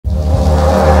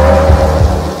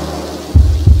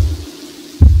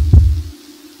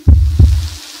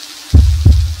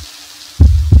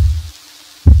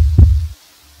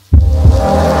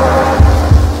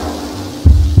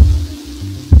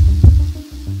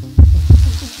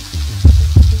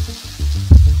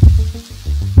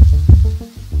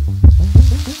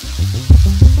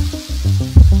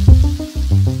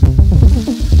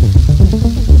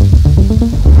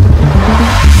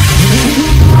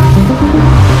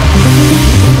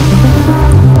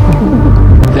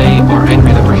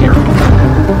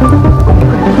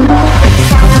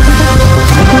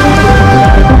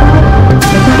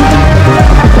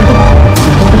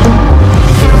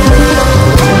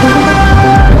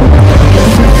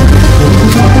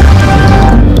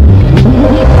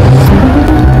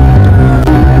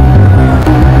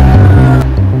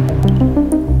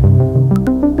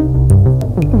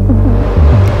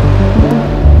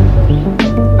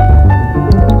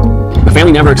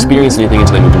family never experienced anything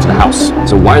until they moved into the house.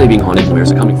 So why are they being haunted and where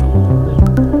is it coming from?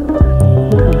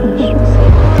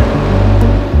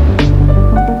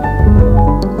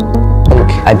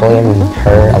 I blame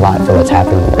her a lot for what's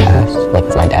happened in the past, like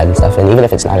with my dad and stuff, and even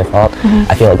if it's not her fault,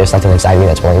 I feel like there's something inside me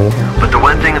that's worrying me. But the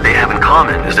one thing that they have in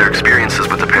common is their experiences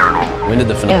with the paranormal. When did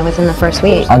the Yeah, within the first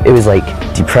week. It was like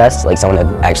depressed, like someone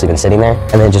had actually been sitting there,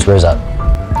 and then it just rose up.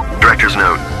 Director's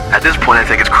note. At this point, I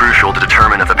think it's crucial to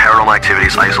determine if the paranormal activity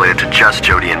is isolated to just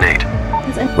Jody and Nate.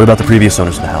 What about the previous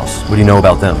owners of the house? What do you know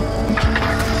about them?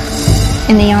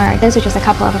 In the yard. Those are just a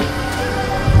couple of them.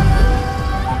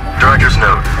 Director's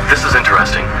note. This is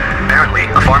interesting. Apparently,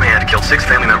 a farmhand killed 6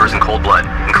 family members in cold blood,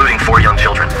 including 4 young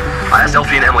children. I asked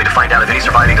Eilfie and Emily to find out if any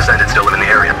surviving descendants still live in the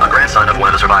area, a grandson of one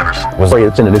of the survivors.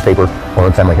 It's in the newspaper, or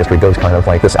in family history, goes kind of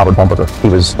like this. Albert Bumper, he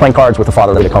was playing cards with the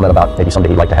father, made a comment about maybe someday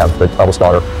he'd like to have the eldest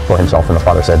daughter for himself, and the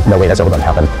father said, no way, that's ever going to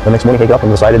happen. The next morning he got up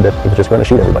and decided that he was just going to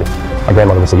shoot everybody. My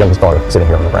grandmother was the youngest daughter sitting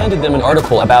here on the ground. I handed them an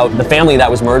article about the family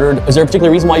that was murdered. Is there a particular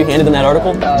reason why you handed them that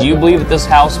article? Do you believe that this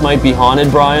house might be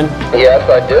haunted, Brian? Yes,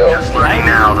 I do. Just learning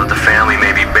now that the family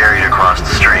may be buried across the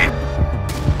street.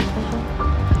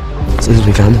 As soon as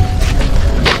we found them,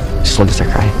 I just wanted to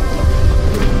start crying.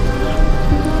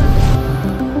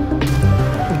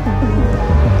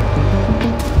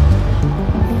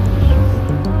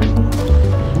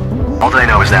 All that I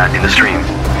know is that, in the stream,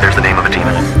 there's the name of a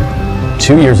demon.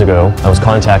 2 years ago, I was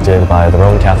contacted by the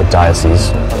Roman Catholic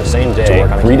Diocese. On the same day,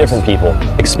 3 different people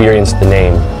experienced the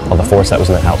name of the force that was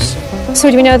in the house. So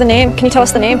do we know the name? Can you tell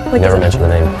us the name? Like, Never mentioned the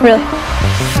name. Really?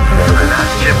 I've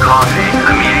asked Chip Coffey,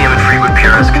 a medium and Freewood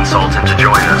Purist consultant, to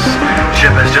join us.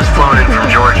 Chip has just flown in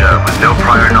from Georgia with no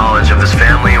prior knowledge of this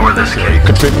family or this case.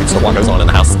 Contributes to what goes on in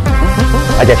the house.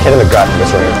 I get hit in the gut in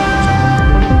this room.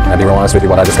 I'll be real honest with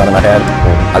you, what I just got in my head,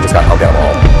 I just got hugged out of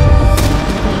all.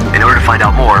 In order to find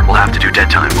out more, we'll have to do dead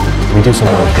time. We do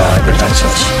something like God protects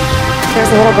us.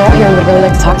 There's a little girl here who would really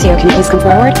like to talk to you. Can you please come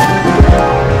forward?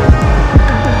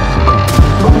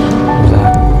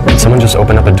 Did someone just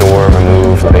open up a door and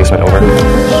move the basement over?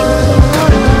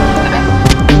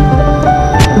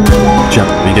 Jim,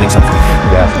 are you getting something?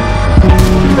 Yeah.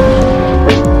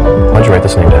 Why'd you write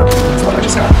this name down? That's what I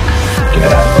just got. Give me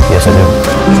that. Yes, I do.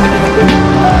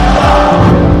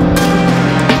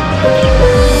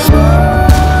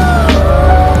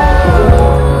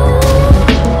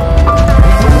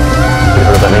 You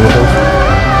heard of that name before?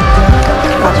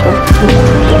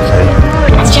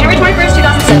 It's January 21st,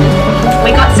 2007.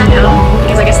 We got sent out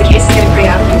because I guess the case is getting pretty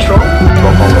out of control.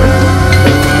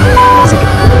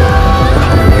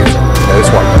 This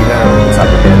one, you know, it's not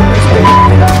the bed.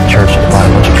 Church and buy a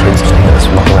bunch of trees and just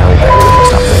walk around and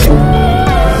stop thinking.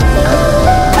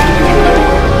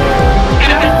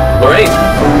 Lorraine!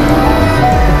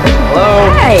 Hello!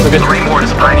 Hey! Lorraine Ward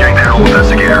is a pioneering paranormal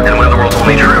investigator and one of the world's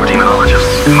only true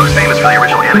demonologists, most famous for the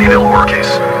original Amityville horror case.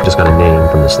 Just got a name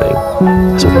from this thing.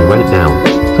 So can you write it down?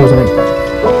 What was the name?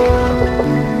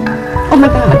 Oh my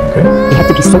God, you have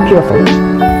to be so careful.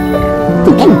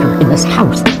 The anger in this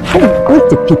house. How on earth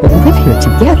did people live here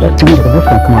together? To me, the roof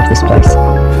won't come off this place.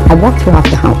 I walked throughout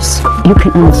the house. You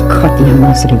can almost cut the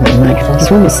animosity with a knife.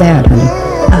 He's really sad, honey.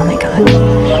 Oh my God.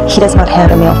 He does not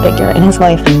have a male figure in his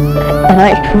life. And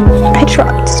I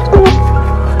tried so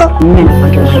Many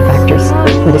underlying factors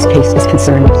where this case is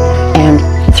concerned. And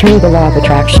through the law of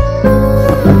attraction,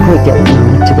 a great deal of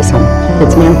phenomena to this home.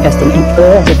 It's manifesting in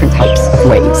all different types of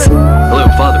ways. Hello,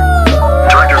 Father.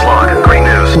 Director's log. Great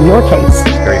news. In your case,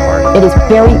 Very hard. it is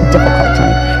very difficult,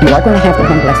 honey. You are going to have the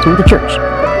home blessed through the church.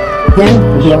 Then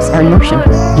the wheels are in motion.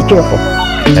 Be careful.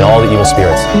 And all the evil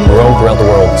spirits who roam throughout the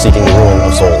world seeking the ruin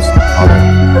of souls.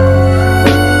 Amen.